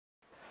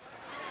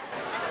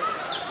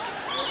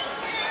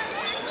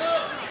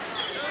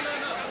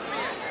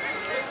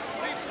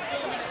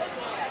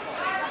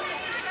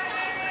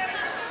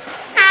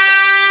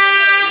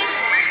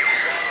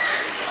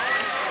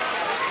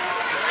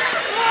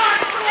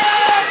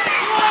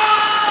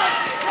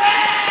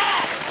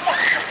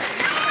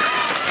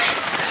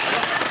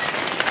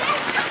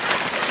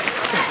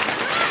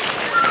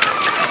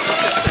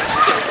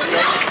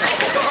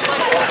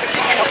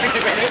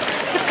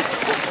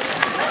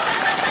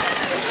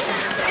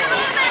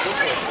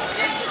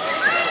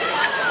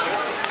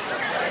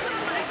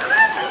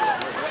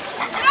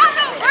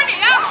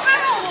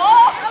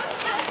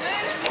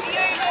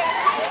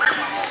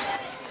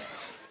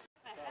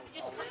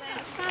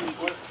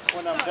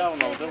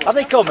Are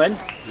they coming?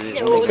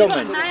 Yeah, well, they've got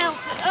a mile to,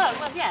 oh,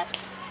 well, yes.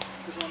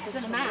 They've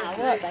done a mile,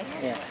 weren't they?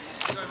 Yeah.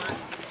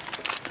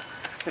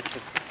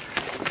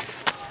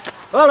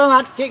 Well done,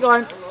 lad. Keep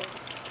going.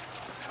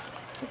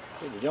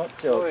 You don't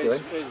talk to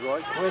him.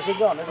 Where's he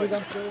gone? Has he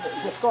gone through it?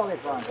 He's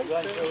qualified. They're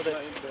going through it.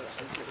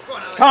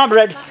 Come on,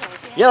 Brad.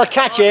 You'll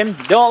catch him.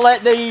 Don't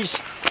let these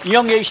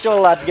young Easter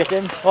lads get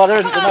him. Oh,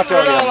 they're not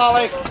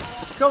all young.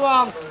 Come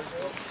on.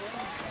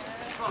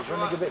 He's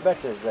running a bit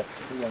better, is the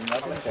young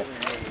lad, isn't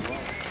he?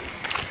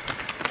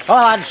 Come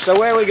on, lads. So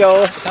where we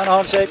go. Can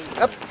on, sit.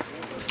 Up.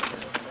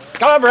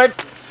 Come on, Brad.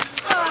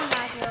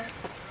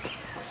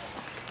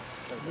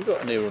 We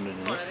got a new running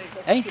in it.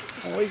 Hey?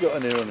 Oh, we got a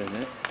new running in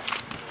it.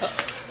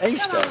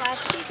 Easter.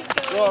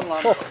 Go on,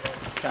 lad. Oh,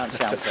 can't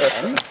shout for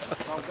them.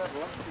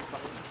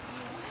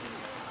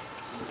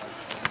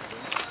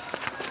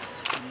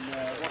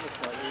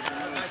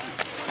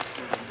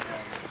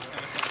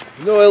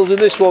 No hills in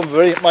this one,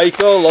 Mike,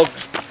 or logs.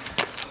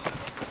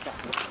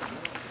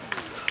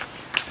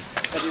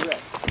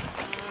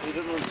 He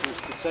doesn't run to his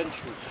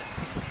potential.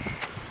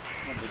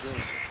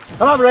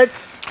 Come on, Brad.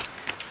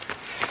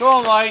 Go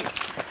on, Mike.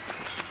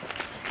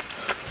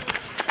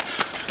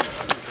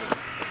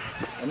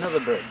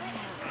 Another bird.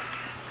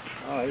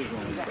 Oh, he's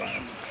running down.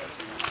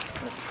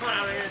 Come on,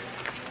 Harriers.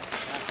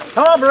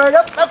 Come on, Brad.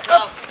 Up, up,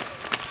 up.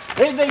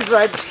 Leave these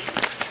reds.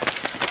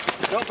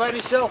 Don't burn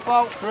yourself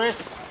out, Chris.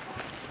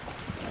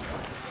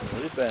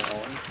 He's burnt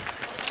out.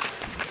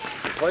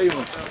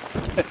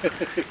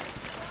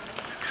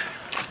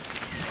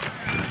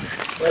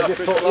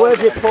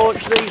 Where'd you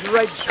poach these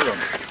reds from?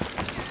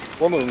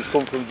 One of them's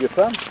come from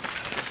Japan.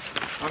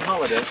 On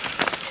holiday?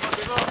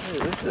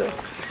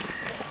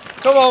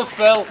 Come on,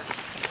 Phil.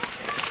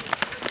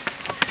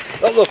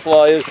 Up the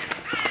flyers.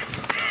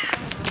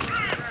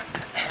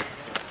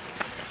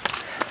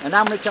 And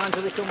how many times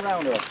do they come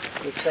round here?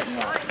 The second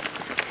night?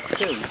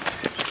 2?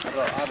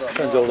 I don't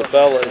Depends on the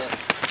bell is.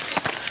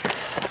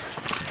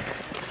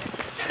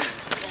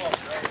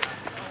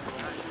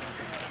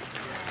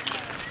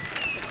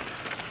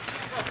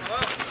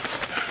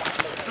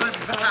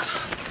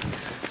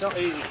 It's not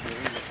easy for you.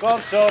 Go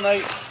on,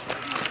 Tony.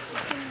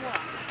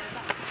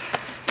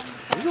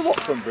 There's a lot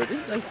from Britain,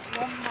 isn't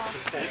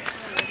there?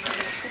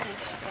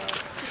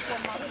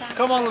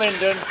 Come on,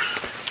 Lyndon.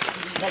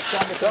 Next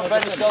time they Don't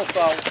burn yourself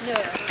out. No.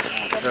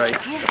 Right.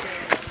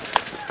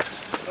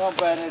 Go on,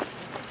 Bernard.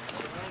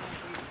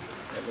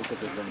 Yeah, look at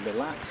them run the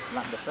lap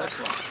the first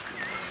one.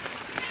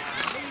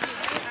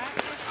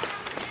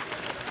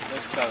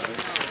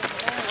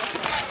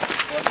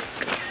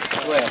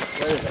 Where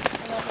is it?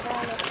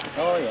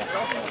 Oh yeah.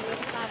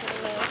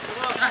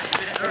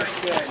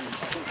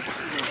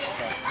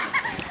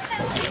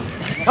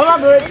 Come on,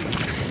 Brid.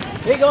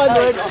 Keep going,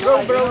 Brid.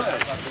 Run, bro.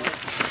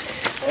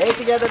 Hey,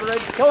 together,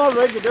 Brid. Come on,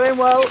 Brid. You're doing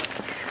well.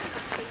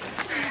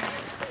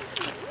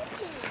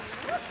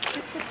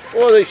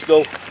 What are they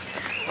still?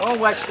 On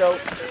Westo.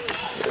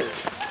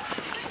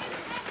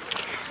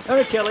 How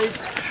many Achilles?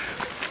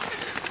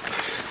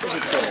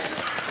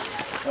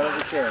 What have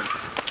they changed?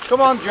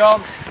 Come on,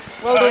 John.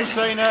 Well done,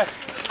 Cena.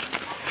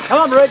 Come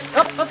on, Brid.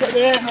 Up, up, get the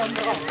air on.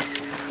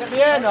 Get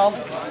the air on.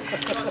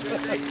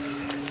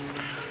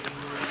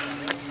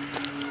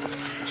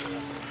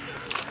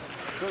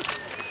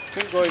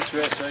 Keep going,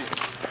 Tracy.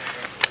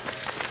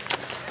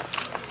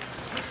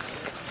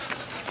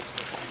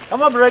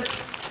 Come on, Brid.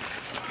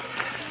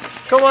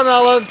 Come on,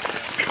 Alan.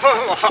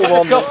 Come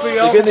on.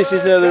 The Guinness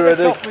is nearly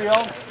ready. Coffee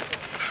on.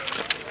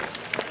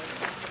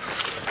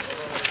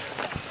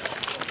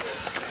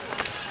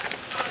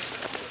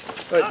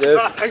 Right,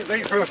 Dave. Take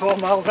me for a 4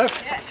 mile, Dave.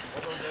 Yeah.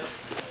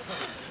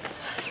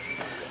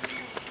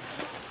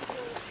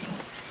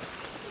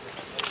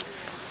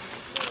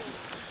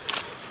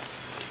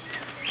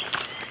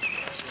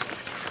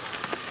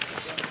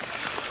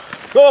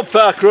 Go on,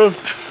 Parkrun.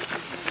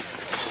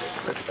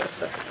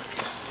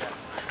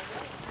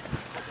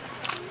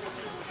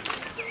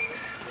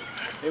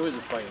 It was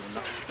a fight in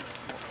that.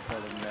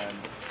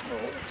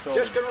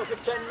 Just come up for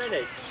 10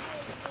 minutes.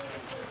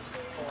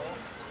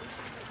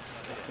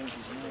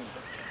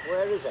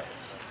 Where is it?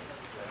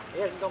 He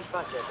hasn't gone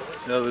past yet, has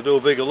he? No, they do a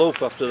bigger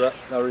loop after that,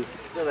 Harry.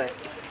 Do they?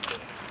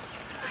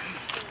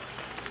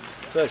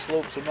 First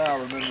loop's a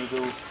mile and then they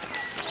do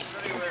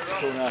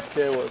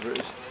 2.5k, whatever it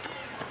is.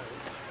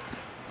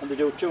 And they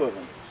do 2 of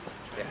them?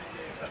 Yeah.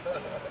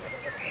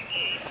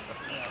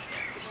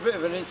 It's a bit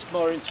of an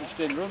more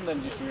interesting run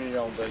than just running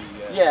around the...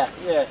 Yeah,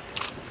 yeah.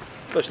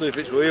 Especially if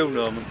it's with you,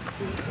 Norman.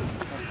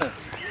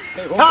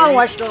 Come on,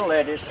 Western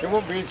ladies. It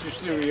won't be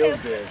interesting with you,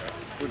 Dave,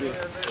 would it?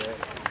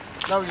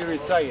 Now you're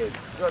retired.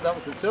 That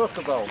was the talk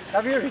about.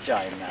 Have you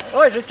retired now?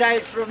 Oh, he's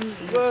retired from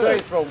work.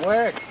 Retired from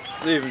work.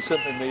 They even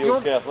sent me the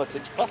UK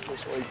Athletics pass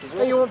this week as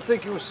well. You wouldn't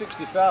think he was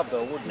 65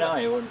 though, would you? No,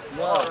 you wouldn't.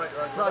 No.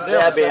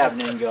 They'll be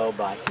having him go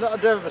back. Not a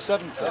day over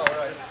 70. Oh,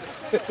 right.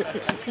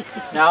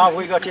 Now, have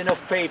we got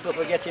enough people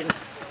for getting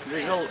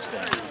results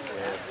then?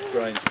 Yeah,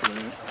 Brian's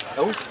coming in.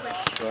 Oh?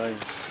 Brian.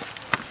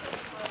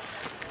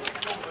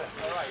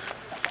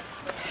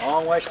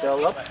 On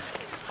Westall, up.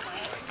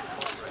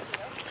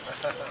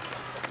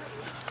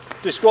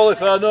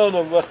 Disqualify, no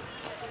number.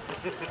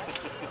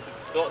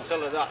 Don't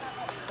tell her that.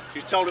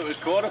 She told her it was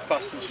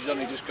 1:15 and she's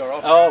only just got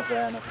off. Oh,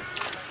 fair enough.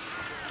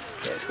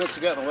 Yeah, it's good to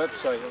get on the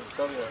website, I'll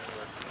tell you.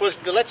 Well,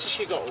 the letter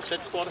she got said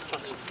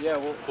 1:15. Yeah,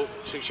 well, But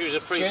she was a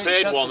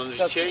prepaid one and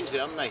they changed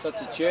it, haven't they? had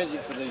to change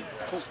it for the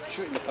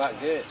shutting the back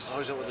gates. Oh,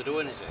 is that what they're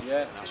doing, is it?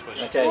 Yeah. That's what I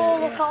she... tell you, Oh,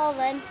 yeah. look at all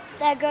them.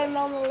 They're going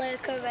round the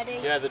lake already.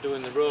 Yeah, they're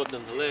doing the road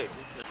and the lake.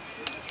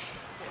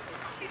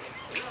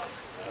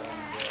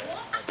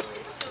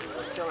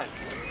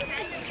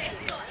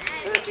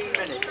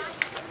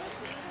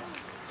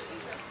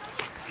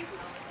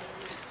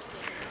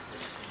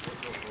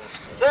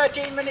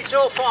 13 minutes.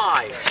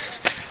 .05.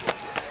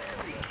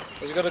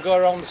 Is it going to go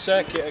around the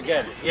circuit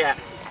again? Yeah,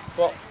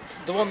 What?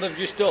 The one they've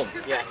just done?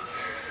 yeah.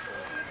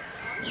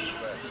 He's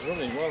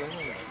running well,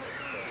 isn't he?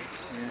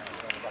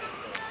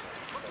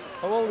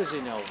 How old is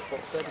he now?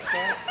 What,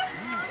 35?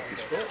 He's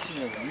 40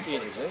 now,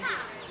 Ian, is he?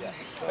 Yeah.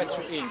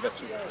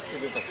 He'll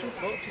be better than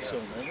 40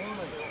 soon then, won't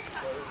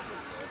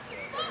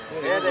he?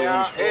 Here they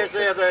are. Here's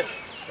the other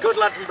good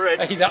lad from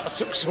Britain. Hey, that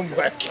took some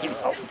working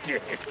out,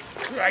 Dave.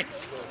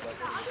 Christ.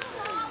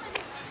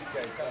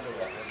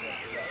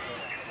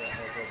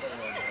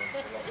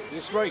 Is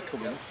this Ray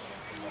coming?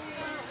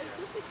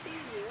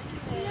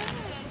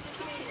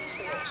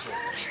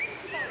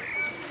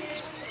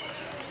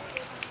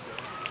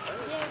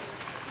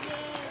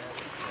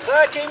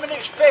 13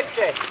 minutes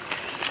 50.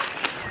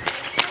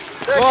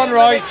 13 Go on,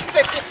 Roy. minutes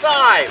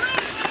 55.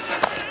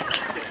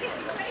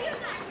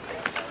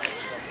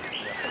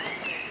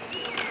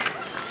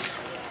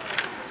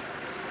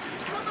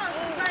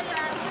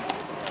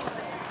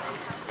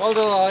 Well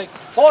done, Ike.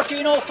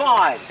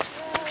 14:05.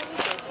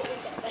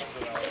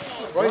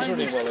 Roy's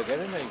running well again,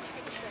 isn't he?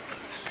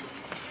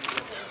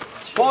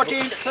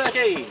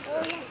 14:13.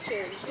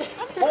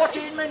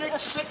 14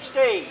 minutes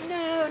 60.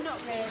 No,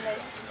 not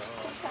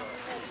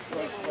really.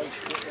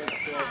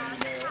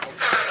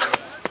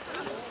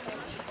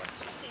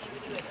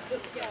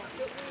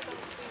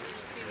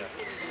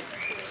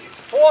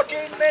 14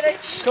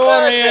 minutes Go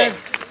on, 30. Ian.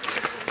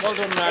 Well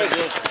done,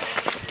 Nigel.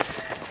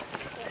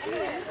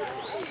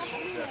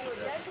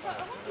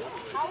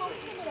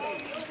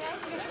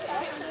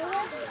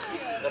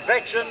 The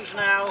veterans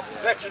now.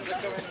 Veterans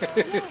are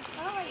coming.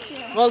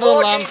 Well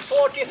done, Lance.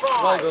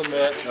 14:45. Well done,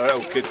 mate. Alright,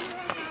 old kid.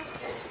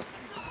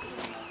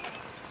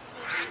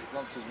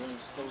 Lance is running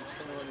slow.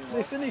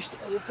 They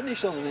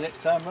finished on the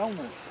next time round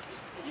then. No,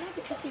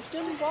 because he's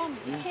done one.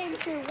 He came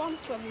through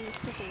once when we were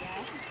stood here.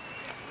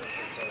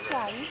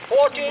 Twice.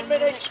 14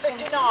 minutes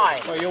 59.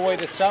 Oh, you're way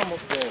the time up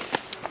there.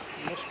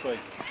 Must be.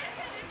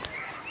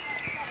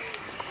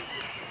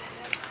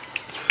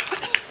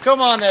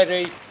 Come on,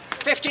 Eddie.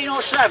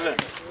 15:07.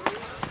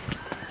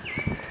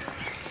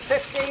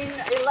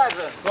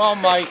 15:11. Go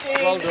on, Mike.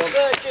 Well done.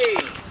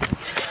 13.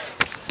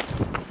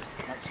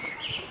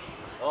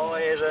 Oh,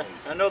 here's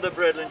another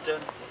Bridlington.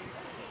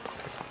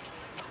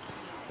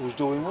 Who's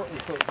doing what? You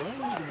thought, well,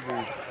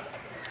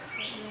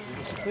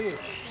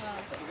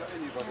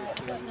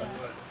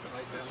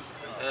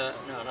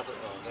 No, nothing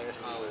wrong.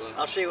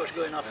 I'll see what's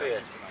going off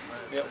here.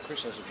 Yeah,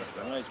 Chris has a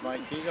better one.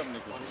 Mike, he's having a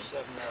good one.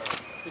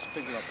 This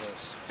big like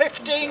this.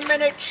 15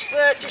 minutes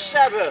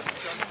 37.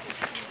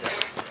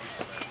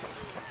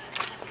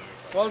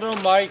 Well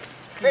done, Mike.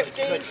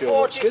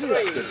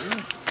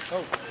 15:43.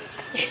 Oh.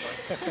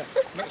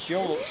 Makes you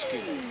look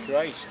skinny.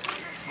 Christ.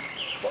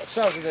 What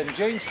size are them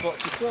jeans?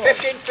 44?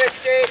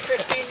 15:50.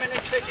 15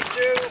 minutes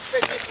 52.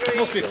 53.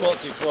 Must be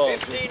 44.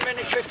 15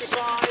 minutes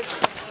 55.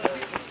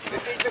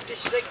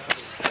 15:56.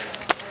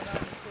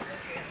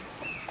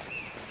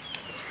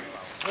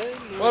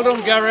 Well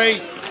done, Gary.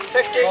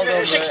 15 Well done,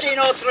 minutes mate.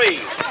 16:03.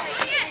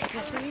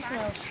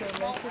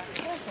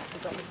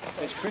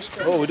 It's Chris.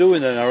 what we're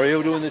doing then, are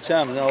you doing the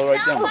time and I'll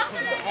write down?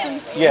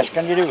 Yes,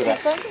 can you do that?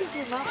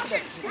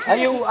 Are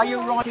you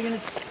writing in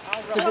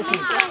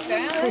positions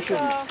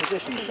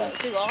then?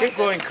 Keep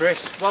going,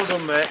 Chris. Well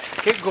done, mate.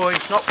 Keep going.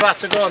 Not far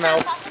to go now. I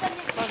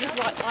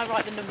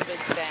write the numbers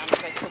down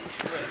if they come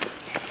through.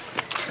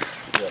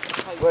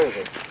 Where is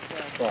it?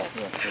 There,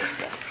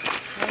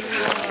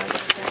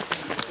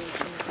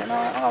 and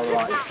I'll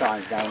write the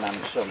times down and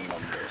some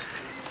numbers.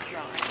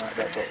 Right,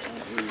 that's what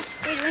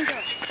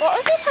What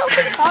was this whole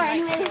thing for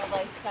anyway?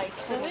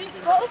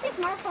 What was this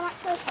marathon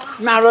actually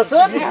for?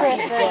 Marathon? A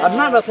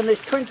marathon is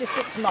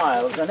 26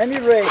 miles and any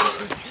race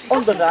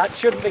under that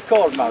shouldn't be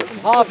called marathon.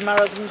 Half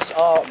marathons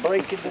are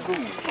breaking the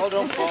rules. Hold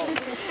on, Paul.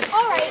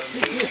 Alright.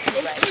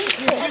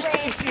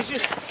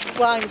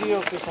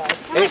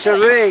 It's a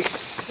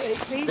race.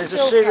 There's a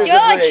series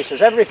of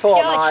races. Every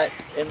fortnight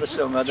in the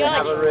summer they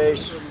have a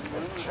race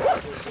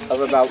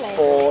of about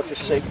 4 to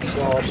 6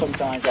 or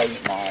sometimes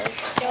 8 miles.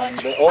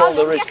 And all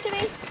the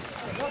races.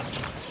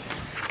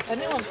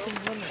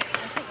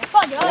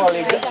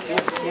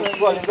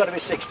 Well, you've got to be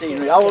 16.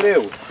 How old are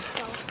you?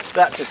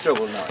 That's the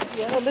trouble now.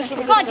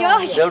 Come on,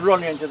 George. They'll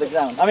run you into the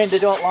ground. I mean, they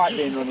don't like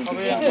being run into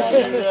the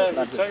ground.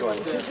 That's the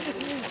trouble.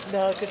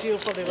 No, because you'll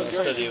probably want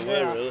to Steady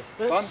away, really.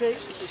 But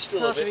it's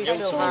still a bit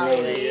young.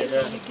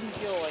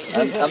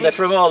 And they're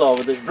from all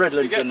over. There's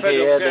Bridlington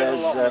here,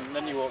 there's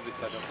then you won't be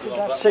fed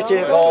up. City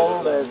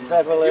Hall, there's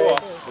Beverley.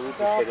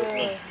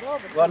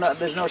 Well, no,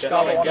 there's no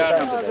Scotland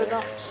down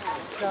today.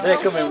 They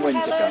come in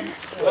winter time.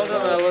 Well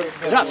done, Ellen.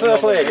 Is that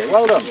First Lady?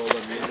 Well done.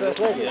 First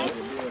Lady.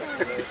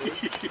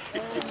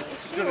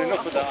 You've done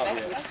enough of that,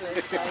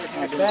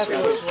 have you?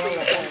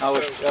 I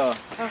was, oh,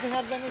 Have we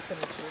had many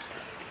finishes?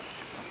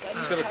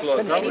 It's going to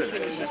close now, isn't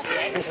it?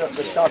 they're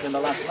starting the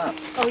last lap.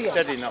 Oh, yeah. It's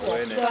heading that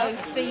way, isn't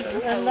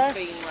it? Unless,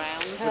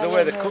 With the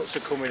way the cuts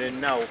are coming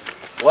in now.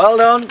 Well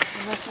done.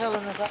 unless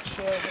Helen has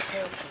actually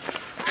overtaken.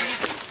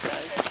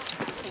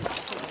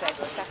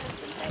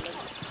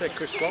 Say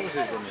Chris Flowers is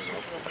running now.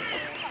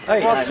 Hey, I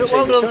haven't seen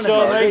well the done,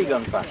 son-in-law. Tony. He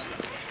gone fast.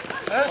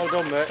 Well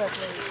done, mate.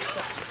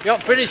 You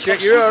haven't finished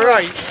yet, you're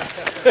alright.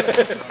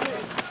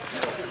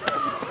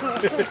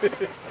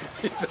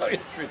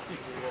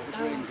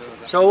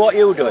 So what are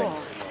you doing?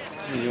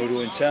 You're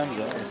doing times,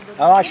 aren't you?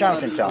 Am I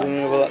shouting time?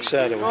 Running over that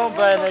side of it. Come on,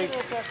 Bernie.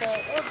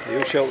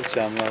 You shout the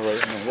time, all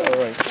right. No, all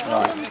right.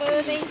 Right.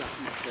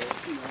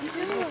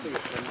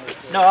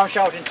 No, I'm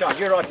shouting time.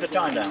 You write the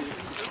time down.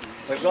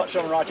 We've got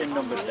some writing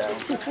numbers down.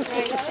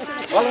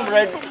 Well and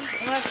red.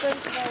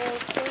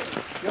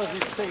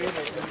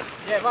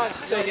 Yeah, mine's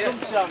two, yeah.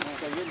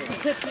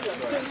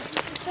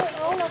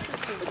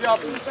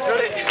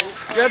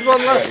 You had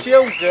one last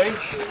Tuesday.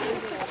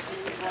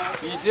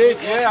 You did,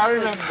 yeah, I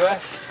remember.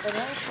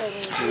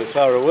 You were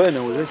far away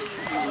now, was it?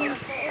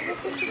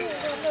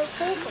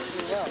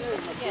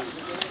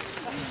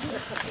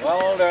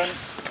 Well done.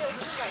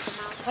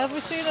 Have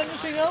we seen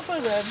anything other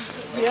than?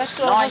 Yes,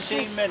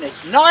 19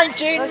 minutes.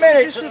 19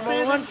 minutes at the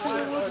moment.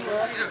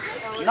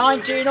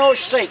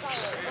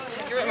 19:06.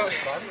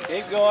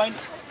 Keep going.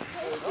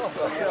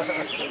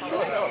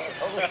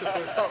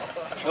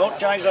 Don't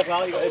change that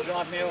now, you've got to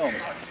drive me home.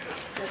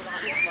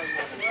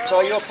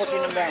 So you're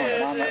putting them down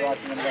and I'm not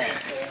writing them down.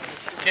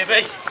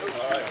 Jimmy.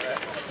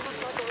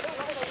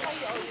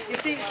 You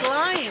see, it's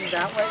lying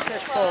that where it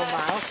says 4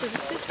 miles, because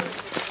it isn't.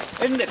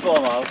 Isn't it 4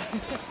 miles?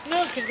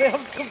 No, because we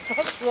haven't come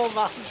past 4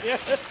 miles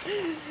yet.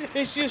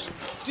 It's just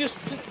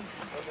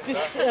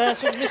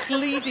sort of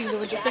misleading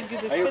them into thinking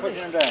Are you they've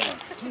putting finished. them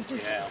down then?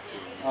 Yeah.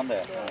 On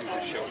there.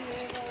 Sure.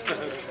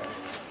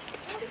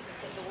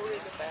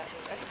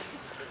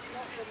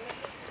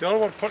 The only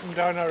one putting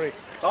down, Harry.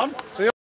 On? The